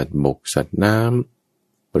ป็นสัตว์บกสัตว์น้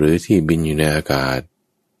ำหรือที่บินอยู่ในอากาศ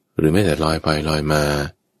หรือแม้แต่ลอยไปลอยมา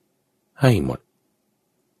ให้หมด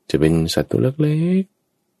จะเป็นสัตว์ตัวเล็ก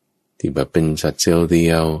ๆที่แบบเป็นสัตว์เซลล์เดี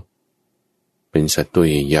ยวเป็นสัตว์ตัว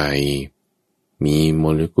ใหญ่ๆมีโม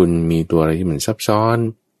เลกุลมีตัวอะไรที่มันซับซ้อน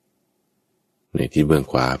ในที่เบื้อง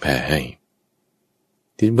ขวาแผ่ให้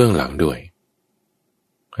ที่เบื้องหลังด้วย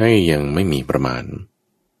ให้ยังไม่มีประมาณ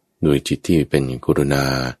โดยจิตที่เป็นกรุณา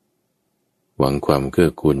หวังความเกื้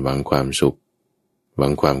อกูลหวังความสุขหวั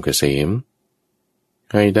งความเกษม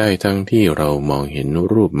ให้ได้ทั้งที่เรามองเห็น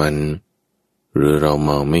รูปมันหรือเราม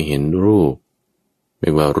องไม่เห็นรูปไม่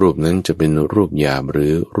ว่ารูปนั้นจะเป็นรูปหยาบหรื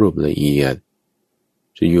อรูปละเอียด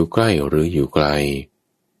จะอยู่ใกล้หรืออยู่ไกล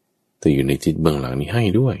แต่อยู่ในทิศเบื้องหลังนี้ให้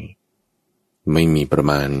ด้วยไม่มีประ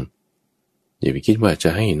มาณอย่าไปคิดว่าจะ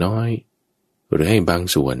ให้น้อยหรือให้บาง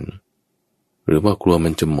ส่วนหรือว่ากลัวมั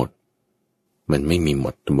นจะหมดมันไม่มีหม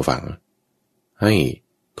ดทุกฝั่งให้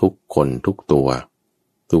ทุกคนทุกตัว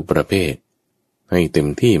ทุกประเภทให้เต็ม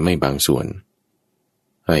ที่ไม่บางส่วน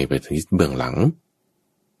ให้ไปทิศเบื้องหลัง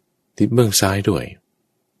ทิศเบื้องซ้ายด้วย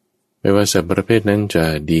ไม่ว่าสัตว์ประเภทนั้นจะ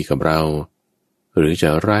ดีกับเราหรือจะ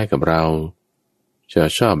ร้ายกับเราจะ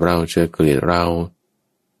ชอบเราจะเกลียดเรา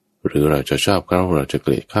หรือเราจะชอบเขาเราจะเก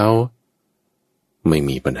ลียดเขาไม่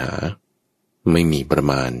มีปัญหาไม่มีประ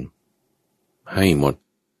มาณให้หมด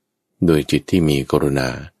โดยจิตที่มีกรุณา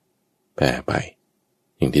แผ่ไป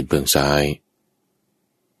อย่างทิศเบื้องซ้าย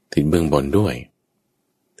ทิศเบื้องบนด้วย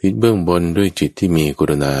ทิศเบื้องบนด้วยจิตที่มีก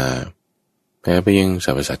รุณาแผ่ไปยังส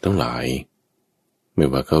รรพสัตว์ทั้งหลายไม่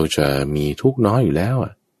ว่าเขาจะมีทุกข์น้อยอยู่แล้ว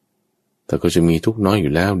แต่ก็จะมีทุกข์น้อยอ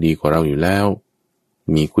ยู่แล้วดีกว่าเราอยู่แล้ว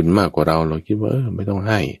มีคุณมากกว่าเราเราคิดว่าไม่ต้องใ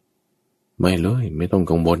ห้ไม่เลยไม่ต้อง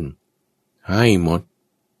กังวลให้หมด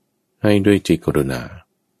ให้ด้วยจิตกรุณา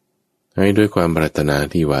ให้ด้วยความปรารถนา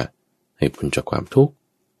ที่ว่าใ ให้พ้นจากความทุกข์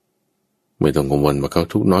ไม่ต้องกังวลว่าเขา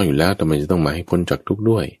ทุกข์น้อยอยู่แล้วทำไมจะต้องมาให้พ้นจากทุกข์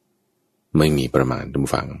ด้วยไม่มีประมาณทุก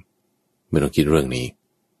ฝังไม่ต้องคิดเรื่องนี้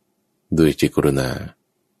ด้วยจิตกรุณา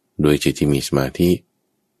ด้วยจิตที่มีสมาธิ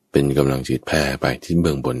เป็นกำลังจิตแผ่ไปที่เ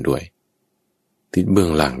บื้องบนด้วยที่เบื้อ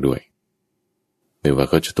งล่างด้วยไม่ว่า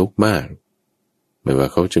เขาจะทุกข์มากไม่ว่า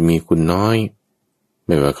เขาจะมีคุณน้อยไ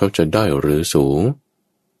ม่ว่าเขาจะด้อยหรือสูง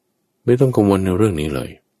ไม่ต้องกังวลในเรื่องนี้เล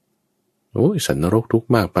ยโอ้ยสัตว์นรกทุกข์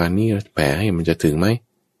มากปานนี้แผ่ให้มันจะถึงไหม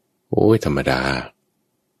โอ้ยธรรมดา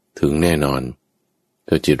ถึงแน่นอน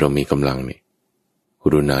ถ้าจิตเรามีกำลังนี่ก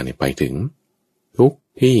รุณาเนี่ยไปถึงทุก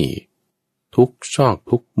ที่ทุกซอก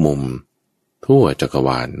ทุกมุมทั่วจักรว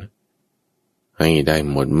าลให้ได้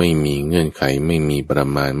หมดไม่มีเงื่อนไขไม่มีประ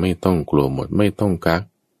มาณไม่ต้องกลัวหมดไม่ต้องกัก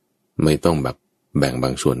ไม่ต้องแบบแบ่งบา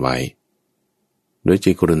งส่วนไว้โดย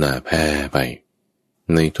จิตกรุณาแผ่ไป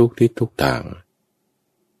ในทุกทิศทุกทาง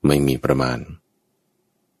ไม่มีประมาณ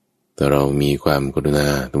แต่เรามีความกรุณา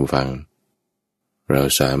ทุกฟังเรา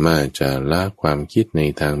สามารถจะละความคิดใน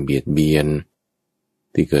ทางเบียดเบียน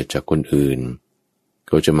ที่เกิดจากคนอื่นเ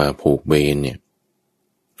ขาจะมาผูกเวรเนี่ย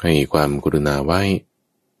ให้ความกรุณาไว้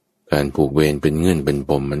การผูกเวรเป็นเงื่อนเป็น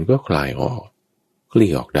ปมมันก็คลายออกคลี่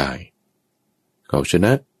ออกได้เขาชน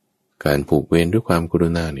ะการผูกเวรด้วยความกรุ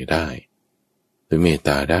ณาเนี่ยได้ด้วยเมตต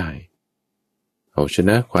าได้เอาช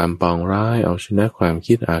นะความปองร้ายเอาชนะความ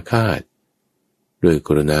คิดอาฆาตด้วยก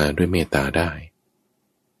รุณาด้วยเมตตาได้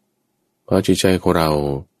เพราะจิตใจของเรา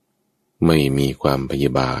ไม่มีความพย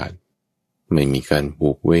าบาทไม่มีการผู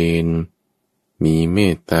กเวรมีเม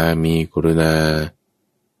ตตามีกรุณา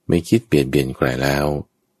ไม่คิดเบียดเบียนใครแล้ว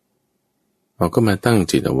เราก็มาตั้ง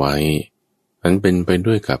จิตเอาไว้อันเป็นไป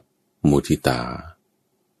ด้วยกับมุทิตา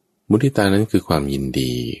มุทิตานั้นคือความยิน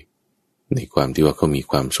ดีในความที่ว่าเขามี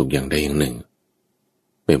ความสุขอย่างใดอย่างหนึ่ง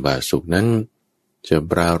ไม่ว่าสุขนั้นจะ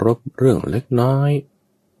ปรารภเรื่องเล็กน้อย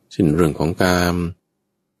เช่นเรื่องของกาม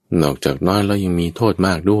นอกจากน้อยแล้วยังมีโทษม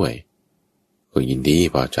ากด้วยก็ยินดี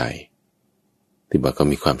พอใจที่ว่าเขา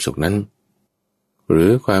มีความสุขนั้นหรื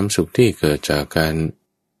อความสุขที่เกิดจากการ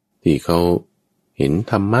ที่เขาเห็น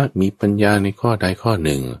ธรรมะมีปัญญาในข้อใดข้อห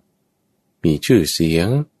นึ่งมีชื่อเสียง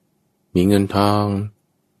มีเงินทอง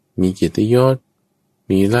มีเกียรติยศ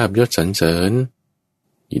มีลาภยศสรรเสริญ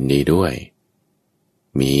ยินดีด้วย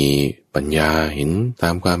มีปัญญาเห็นตา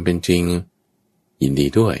มความเป็นจริงยินดี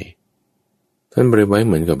ด้วยท่านบริไว้เ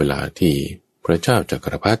หมือนกับเวลาที่พระเจ้าจัก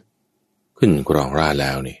รพรรดิขึ้นครองราชย์แ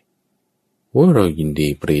ล้วนี่ว่าเรายินดี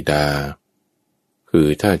ปรีดาคือ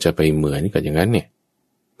ถ้าจะไปเหมือนกับอย่างนั้นเนี่ย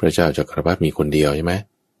พระเจ้าจักรพรรดิมีคนเดียวใช่ไหม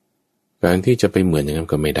การที่จะไปเหมือนอย่างนั้น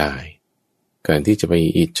ก็ไม่ได้การที่จะไป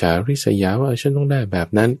อิจฉาริษยาว่าฉันต้องได้แบบ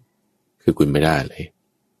นั้นคือคุณไม่ได้เลย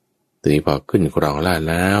แต่พอขึ้นครองราชย์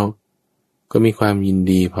แล้วก็มีความยิน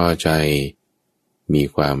ดีพอใจมี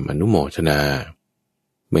ความอนุโมทนา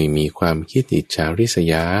ไม่มีความคิดอิจฉาริษ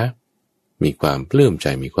ยามีความปลื้มใจ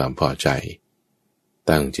มีความพอใจ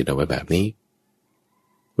ตั้งจิตเอาไว้แบบนี้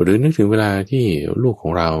หรือนึกถึงเวลาที่ลูกขอ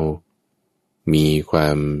งเรามีควา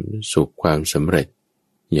มสุขความสำเร็จ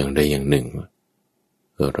อย่างใดอย่างหนึ่ง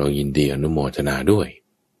เรายินดีอนุโมทนาด้วย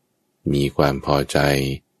มีความพอใจ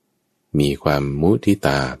มีความมุทิต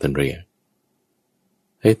าท่านเรียก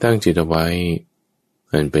ให้ตั้งจิตเอาไว้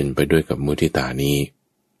มันเป็นไปด้วยกับมุทิตานี้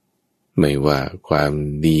ไม่ว่าความ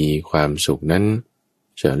ดีความสุขนั้น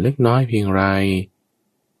จะเล็กน้อยเพียงไร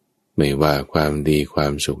ไม่ว่าความดีควา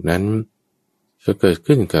มสุขนั้นจะเกิด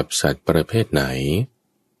ขึ้นกับสัตว์ประเภทไหน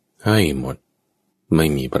ให้หมดไม่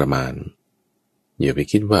มีประมาณอย่าไป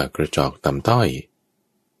คิดว่ากระจอกต่ำต้อย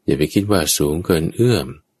อย่าไปคิดว่าสูงเกินเอื้อม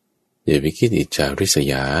อย่าไปคิดอิจฉาริษ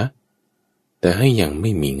ยาแต่ให้ยังไ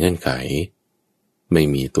ม่มีเงื่อนไขไม่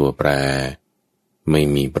มีตัวแปรไม่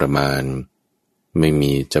มีประมาณไม่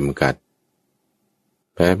มีจำกัด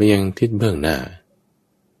แปรไปยังทิศเบื้องหน้า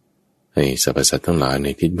ให้สรรพสัตว์ทั้งหลายใน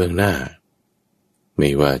ทิศเบื้องหน้าไม่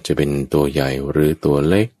ว่าจะเป็นตัวใหญ่หรือตัว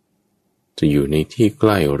เล็กจะอยู่ในที่ใก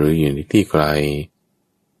ล้หรืออยู่ในที่ไกล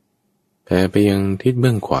แผ่ไปยังทิศเ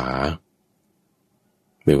บื้องขวา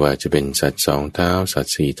ไม่ว่าจะเป็นสัตว์สองเท้าสัต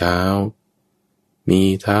ว์สี่เท้ามี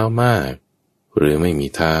เท้ามากหรือไม่มี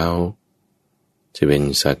เท้าจะเป็น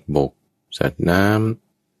สัตว์บกสัตว์น้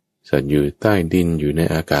ำสัตว์อยู่ใต้ดินอยู่ใน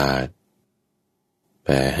อากาศแ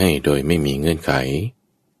ผ่ให้โดยไม่มีเงื่อนไข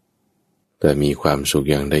แต่มีความสุข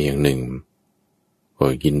อย่างใดอย่างหนึ่งก็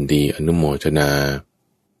ยินดีอนุโมทนา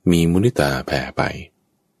มีมุทิตาแผ่ไป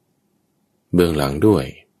เบื้องหลังด้วย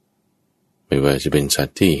ไม่ว่าจะเป็นสัต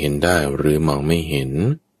ว์ที่เห็นได้หรือมองไม่เห็น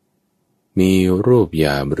มีรูปหย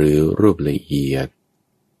าบหรือรูปละเอียด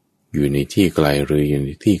อยู่ในที่ไกลหรืออยู่ใน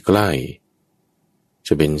ที่ใกล้จ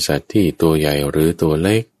ะเป็นสัตว์ที่ตัวใหญ่หรือตัวเ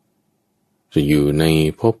ล็กจะอยู่ใน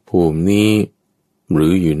ภพภูมินี้ หรื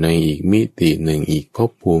ออยู่ในอีกมิติหนึ่งอีกภพ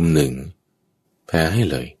ภูมิหนึ่งแผ่ให้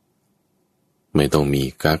เลยไม่ต้องมี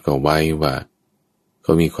กักเอาไว้ว่าเข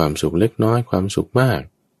ามีความสุขเล็กน้อยความสุขมาก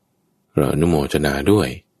เราอนุโมทนาด้วย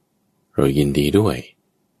เรายินดีด้วย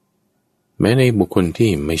แม้ในบุคคล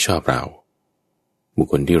ที่ไม่ชอบเราบุค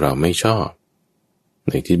คลที่เราไม่ชอบ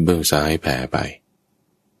ในทิศเบื้องซ้ายแผ่ไป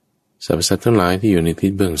สรรพสัตว์ทั้งหลายที่อยู่ในทิ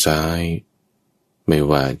ศเบื้องซ้ายไม่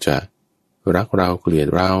ว่าจะรักเราเกลียด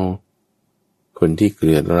เราคนที่เก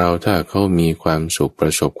ลียดเราถ้าเขามีความสุขปร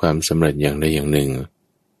ะสบความสำเร็จอย่างใดอย่างหนึ่ง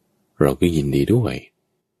เราก็ยินดีด้วย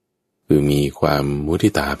คือมีความมุทิ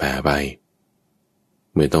ตาแผ่ไป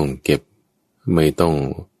ไม่ต้องเก็บไม่ต้อง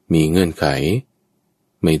มีเงื่อนไข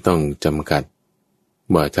ไม่ต้องจำกัด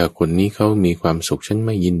ว่าถ้าคนนี้เขามีความสุขฉันไ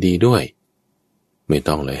ม่ยินดีด้วยไม่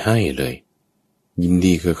ต้องเลยให้เลยยิน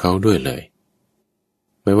ดีกับเขาด้วยเลย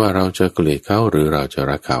ไม่ว่าเราจะเกลียดเขาหรือเราจะ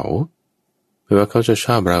รักเขาไม่ว่าเขาจะช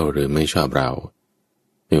อบเราหรือไม่ชอบเรา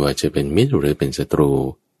ไม่ว่าจะเป็นมิตรหรือเป็นศัตรู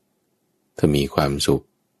ถ้ามีความสุข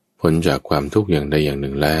พ้นจากความทุกข์อย่างใดอย่างห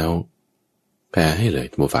นึ่งแล้วแผ่ให้เลย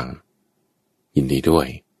ท่านผู้ฟังยินดีด้วย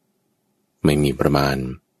ไม่มีประมาณ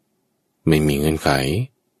ไม่มีเงื่อนไข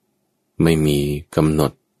ไม่มีกำหน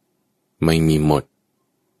ดไม่มีหมด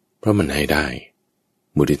เพราะมันให้ได้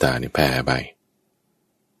มุทิตาเนี่ยแผ่ไป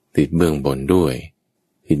ติดเบื้องบนด้วย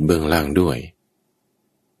ติดเบื้องล่างด้วย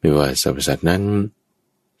ไม่ว่าสรรพสัตว์นั้น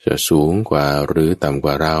จะสูงกว่าหรือต่ำก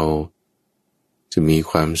ว่าเราจะมี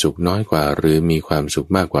ความสุขน้อยกว่าหรือมีความสุข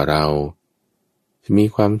มากกว่าเราจะมี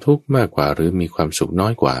ความทุกข์มากกว่าหรือมีความสุขน้อ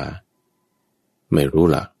ยกว่าไม่รู้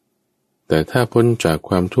ล่ะแต่ถ้าพ้นจาก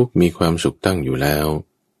ความทุกข์มีความสุขตั้งอยู่แล้ว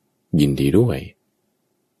ยินดีด้วย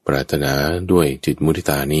ปรารถนาด้วยจิตมุทิ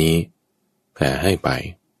ตานี้แผ่ให้ไป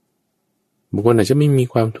บุคคลอาจจะไม่มี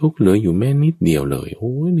ความทุกข์เหลืออยู่แม้นิดเดียวเลยโ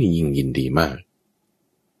อ้ยนี่ยิ่งยินดีมาก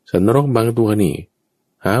สัตว์นรกบางตัวนี่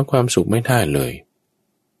หาความสุขไม่ได้เลย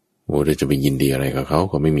โอ้เราจะไปยินดีอะไรกับเขา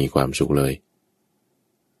ก็ไม่มีความสุขเลย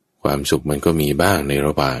ความสุขมันก็มีบ้างในร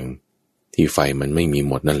ะหว่างที่ไฟมันไม่มี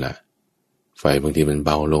หมดนั่นแหละไฟบางทีมันเบ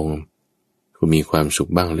าลงก็มีความสุข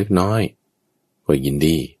บ้างเล็กน้อยก็ยิน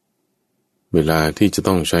ดีเวลาที่จะ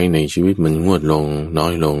ต้องใช้ในชีวิตมันงวดลงน้อ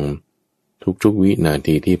ยลงทุกๆวินา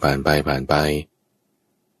ทีที่ผ่านไป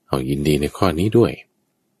เอายินดีในข้อนี้ด้วย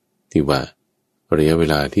ที่ว่าระยะเว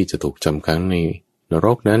ลาที่จะถูกจำขังในนร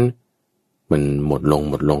กนั้นมันหมด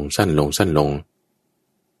ลงสั้นลง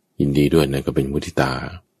ยินดีด้วยนั่นก็เป็นมุทิตา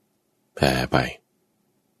แผ่ไป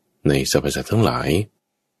ในสรรพสัตว์ทั้งหลาย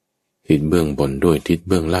ทิศเบื้องบนด้วยทิศเ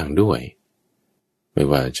บื้องล่างด้วยไม่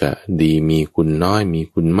ว่าจะดีมีคุณน้อยมี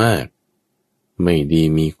คุณมากไม่ดี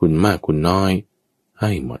มีคุณมากคุณน้อยใ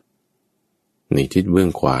ห้หมดในทิศเบื้อง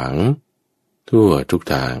ขวางทั่วทุก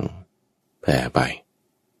ทางแผ่ไป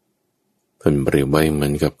ท่านเปรียบไว้เหมื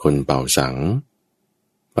อนกับคนเป่าสัง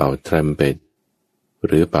เป่าทรัมเป็ตห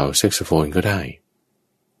รือเป่าแซกโซโฟนก็ได้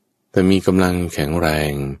แต่มีกำลังแข็งแร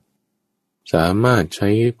งสามารถใช้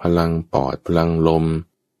พลังปอดพลังลม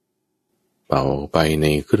เป่าไปใน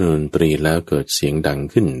เครื่องดนตรีแล้วเกิดเสียงดัง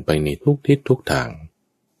ขึ้นไปในทุกทิศทุกทาง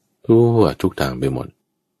ทั่วทุกทางไปหมด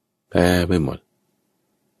แผ่ไปหมด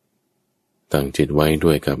ตั้งจิตไว้ด้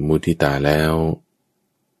วยกับมุทิตาแล้ว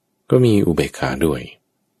ก็มีอุเบกขาด้วย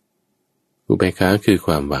อุเบกขาคือค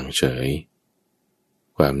วามวางเฉย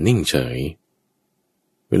ความนิ่งเฉย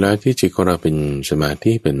เวลาที่จิตของเราเป็นสมา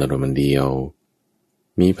ธิเป็นอารมณ์เดียว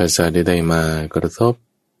มีภาษาใดๆมากระทบ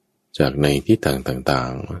จากในทิศทางต่า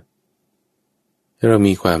งๆให้เรา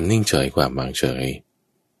มีความนิ่งเฉยความวางเฉย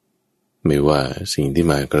ไม่ว่าสิ่งที่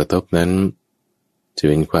มากระทบนั้นจะ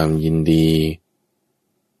เป็นความยินดี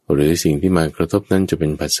หรือสิ่งที่มากระทบนั้นจะเป็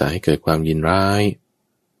นภาษาให้เกิดความยินร้าย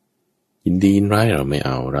ยินดียินร้ายเราไม่เ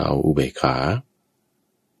อาเราเอาอุเบกขา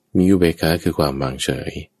มีอุเบกขาคือความวางเฉ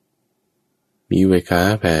ยมีอุเบกขา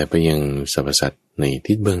แผ่ไปยังสรรพสัตว์ใน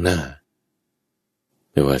ทิศเบื้องหน้า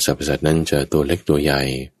ไม่ว่าสรรพสัตว์นั้นจะตัวเล็กตัวใหญ่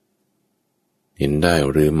เห็นได้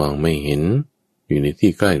หรือมองไม่เห็นอยู่ใน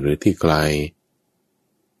ที่ใกล้หรือที่ไกล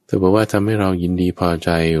แต่บอกว่าทำให้เรายินดีพอใจ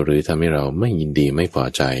หรือทำให้เราไม่ยินดีไม่พอ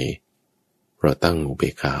ใจเราตั้งอุเบ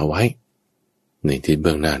กขาไว้ในทิศเ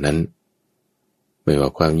บื้องหน้านั้นไม่ว่า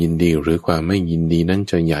ความยินดีหรือความไม่ยินดีนั้น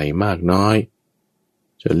จะใหญ่มากน้อย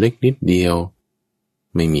จะเล็กนิดเดียว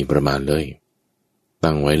ไม่มีประมาณเลย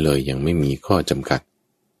ตั้งไว้เลยยังไม่มีข้อจำกัด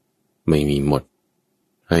ไม่มีหมด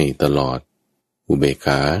ให้ตลอดอุเบกข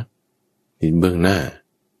าทิศเบื้องหน้า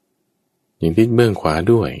อย่างทิศเบื้องขวา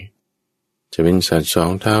ด้วยจะเป็นสัตว์สอ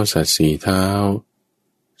งเท้าสัตว์สี่เท้า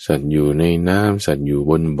สัตว์อยู่ในน้ำสัตว์อยู่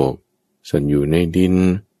บนบกสัตว์อยู่ในดิน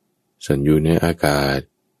สัตว์อยู่ในอากาศ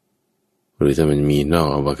หรือถ้ามันมีนอก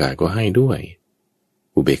อวกาศก็ให้ด้วย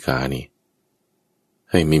อุเบกขานี่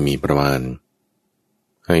ให้ไม่มีประมาณ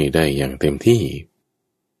ให้ได้อย่างเต็มที่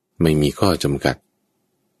ไม่มีข้อจำกัด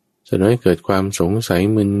จะน้อยเกิดความสงสัย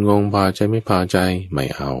มึนงงพอใจไม่พอใจไม่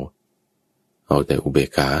เอาแต่อุเบก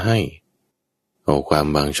ขาให้เอาความ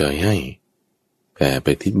วางเฉยให้แผ่ไป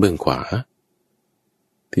ทิศเบื้องขวา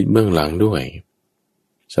ทิศเบื้องหลังด้วย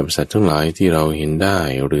สรรพสัตว์ทั้งหลายที่เราเห็นได้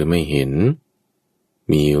หรือไม่เห็น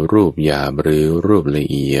มีรูปหยาบหรือรูปละ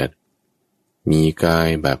เอียดมีกาย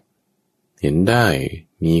แบบเห็นได้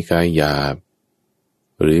มีกายหยาบ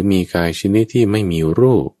หรือมีกายชนิดที่ไม่มี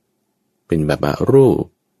รูปเป็นแบบอรูป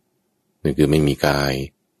นั่นคือไม่มีกาย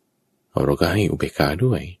เราก็ให้อุเบกขา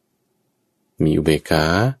ด้วยมีอุเบกขา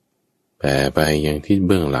แผ่ไปยังทิศเ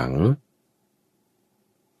บื้องหลัง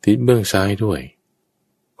ทิศเบื้องซ้ายด้วย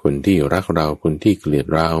คนที่รักเราคนที่เกลียด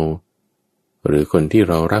เราหรือคนที่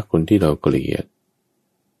เรารักคนที่เราเกลียด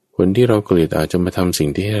คนที่เราเกลียดอาจจะมาทำสิ่ง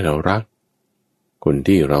ที่ให้เรารักคน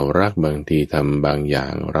ที่เรารักบางทีทำบางอย่า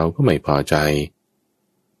งเราก็ไม่พอใจ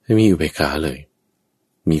ให้มีอุเบกขาเลย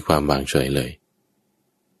มีความวางเฉยเลย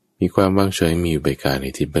มีความวางเฉยมีอุเบกขาใน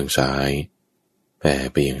ทิศเบื้องซ้ายแผ่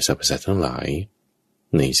ไปยังสรรพสัตว์ทั้งหลาย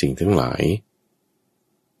ในสิ่งทั้งหลาย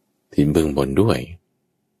ทิศเบื้องบนด้วย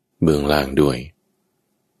เบื้องล่างด้วย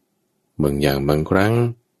บางอย่างบางครั้ง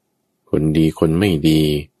คนดีคนไม่ดี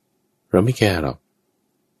เราไม่แคร์หรอก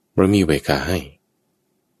เรามีอุเบกขาให้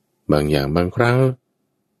บางอย่างบางครั้ง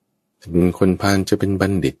จะเป็นคนพาลจะเป็นบั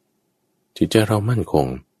ณฑิตจิตใจเรามั่นคง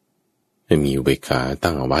ให้มีอุเบกขา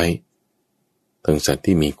ตั้งเอาไว้ทั้งสัตว์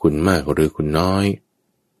ที่มีคุณมากหรือคุณน้อย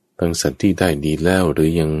ทั้งสัตว์ที่ได้ดีแล้วหรือ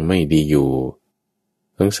ยังไม่ดีอยู่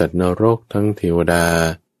ทั้งสัตว์นรกทั้งเทวดา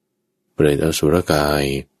เปรตอสุรกาย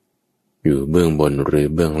อยู่เบื้องบนหรือ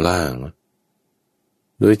เบื้องล่าง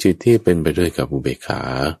ด้วยจิตที่เป็นไปด้วยกับอุเบกขา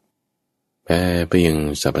แผ่ไปยัง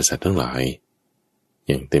สรรพสัตว์ทั้งหลายอ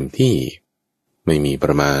ย่างเต็มที่ไม่มีป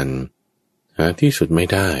ระมาณหาที่สุดไม่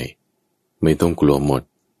ได้ไม่ต้องกลัวหมด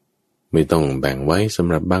ไม่ต้องแบ่งไว้สำ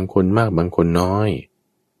หรับบางคนมากบางคนน้อย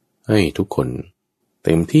ให้ทุกคนเ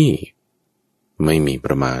ต็มที่ไม่มีป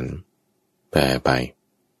ระมาณแผ่ไป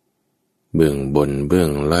เบื้องบนเบื้อ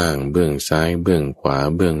งล่างเบื้องซ้ายเบื้องขวา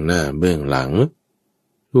เบื้องหน้าเบื้องหลัง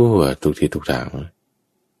ทั่วทุกที่ทุกทาง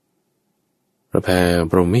พระแผ่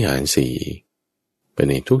พรหมวิหารสี่ไป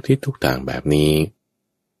ในทุกทิศทุกทางแบบนี้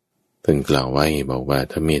ท่านกล่าวไว้บอกว่า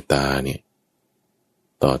ถ้าเมตตาเนี่ย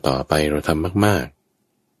ต่อไปเราทำมาก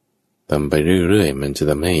ๆทำไปเรื่อยๆมันจะ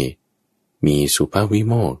ทำให้มีสุภวิ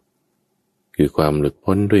โมกข์คือความหลุด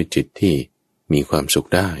พ้นด้วยจิตที่มีความสุข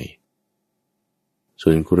ได้ส่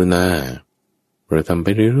วนกรุณาเราทำไป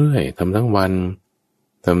เรื่อยๆทำทั้งวัน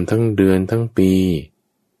ทำทั้งเดือนทั้งปี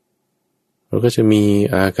เราก็จะมี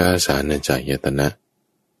อากาสานัญจายตนะ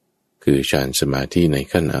คือฌานสมาธิใน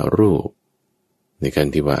ขั้นอรูปในขั้น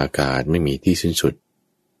ที่ว่าอากาศไม่มีที่สิ้นสุด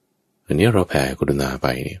อันนี้เราแผ่กรุณาไป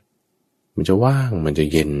มันจะว่างมันจะ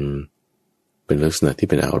เย็นเป็นลักษณะที่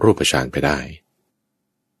เป็นอรูปฌานไปได้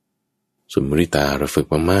สมมุติตาเราฝึก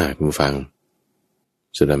มากๆคุณฟัง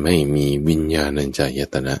จะทำให้มีวิญญาณัญจาย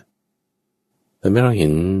ตนะแต่ไม่เราเห็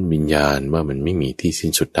นวิญญาณว่ามันไม่มีที่สิ้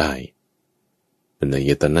นสุดได้เป็นอา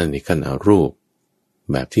ยตนะในขั้นอรูป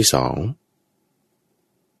แบบที่สอง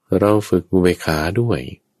เราฝึกอุเบกขาด้วย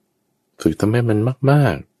ฝึกทำให้มันมา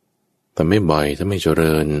กๆทำให้บ่อยทำให้เจ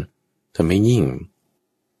ริญทำให้ยิ่ง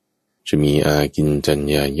จะมีอากิญจัญ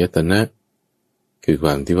ญายตนะคือคว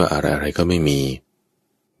ามที่ว่าอะไรๆก็ไม่มี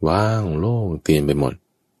ว่างโล่งเตียนไปหมด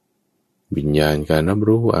วิญญาณการรับ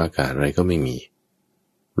รู้อากาศอะไรก็ไม่มี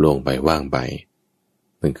โล่งไปว่างไป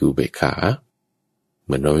นั่นคืออุเบกขาเห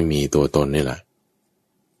มือนเราไม่มีตัวตนนี่แหละ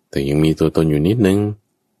แต่ยังมีตัวตนอยู่นิดนึง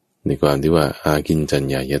ในความที่ว่าอากิญจัญ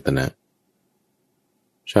ญายตนะ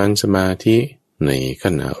ฌานสมาธิในข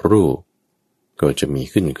ณะรูปก็จะมี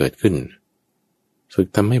ขึ้นเกิดขึ้นฝึก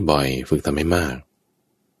ทำให้บ่อยฝึกทำให้มาก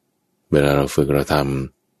เวลาเราฝึกเราท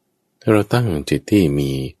ำถ้าเราตั้งจิตที่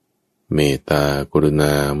มีเมตตากรุณ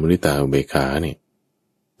ามุทิตาอุเบกขาเนี่ย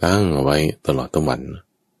ตั้งเอาไว้ตลอดทั้งวัน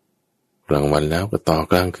กลางวันแล้วก็ต่อ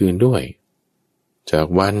กลางคืนด้วยจาก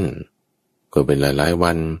วันก็เป็นหลายๆ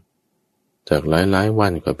วันจากหลายๆวั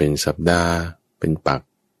นก็เป็นสัปดาห์เป็นปัก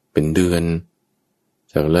เป็นเดือน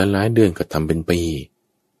จากหลายๆเดือนก็ทำเป็นปี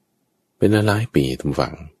เป็นหลายๆปีทุก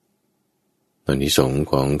ฝั่งอานิสงส์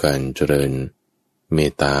ของการเจริญเม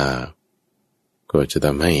ตตาก็จะท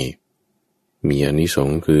ำให้มีอานิสง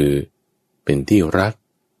ส์คือเป็นที่รัก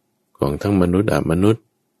ของทั้งมนุษย์อมนุษย์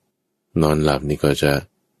นอนหลับนี่ก็จะ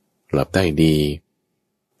หลับได้ดี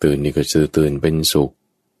ตื่นนี่ก็จะตื่นเป็นสุข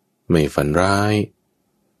ไม่ฝันร้าย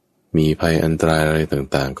มีภัยอันตรายอะไร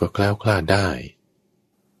ต่างๆก็แคล้วคลาดได้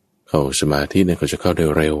เข้าสมาธิเนี่ยก็จะเข้าได้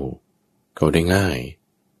เร็วเข้าได้ง่าย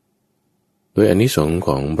โดยอานิสงส์ข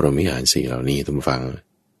องพรหมวิหารสี่เหล่านี้ทุกฟัง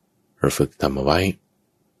เราฝึกทำเอาไว้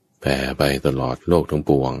แผ่ไปตลอดโลกทั้ง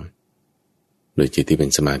ปวงโดยจิตที่เป็น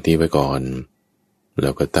สมาธิไว้ก่อนแล้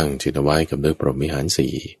วก็ตั้งจิตไว้กับด้วยพรหมวิหาร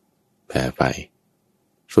สี่แผ่ไป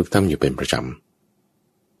ฝึกทำอยู่เป็นประจ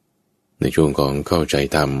ำในช่วงของเข้าใจ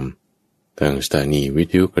ธรรมทางสถานีวิ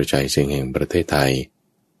ทยุกระจายเสียงแห่งประเทศไทย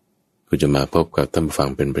ก็จะมาพบกับท่านผู้ฟัง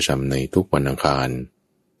เป็นประจำในทุกวันอังคาร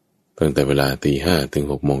ตั้งแต่เวลา 5:00 ถึง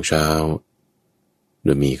 6:00 น.โด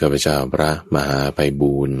ยมีข้าพเจ้าพระมหาไพ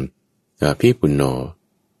บูลย์อาภิปุณโญ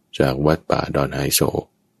จากวัดป่าดอนไฮโศก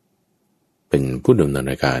เป็นผู้ดำเนิน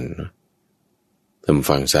รายการท่านผู้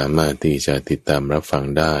ฟังสามารถที่จะติดตามรับฟัง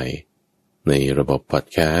ได้ในระบบพอด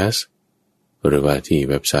แคสต์หรือว่าที่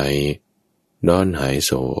เว็บไซต์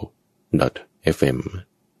donhaiso.fm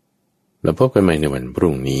แล้วพบกันใหม่ในวันพ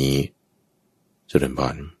รุ่งนี้เจริญพ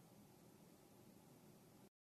ร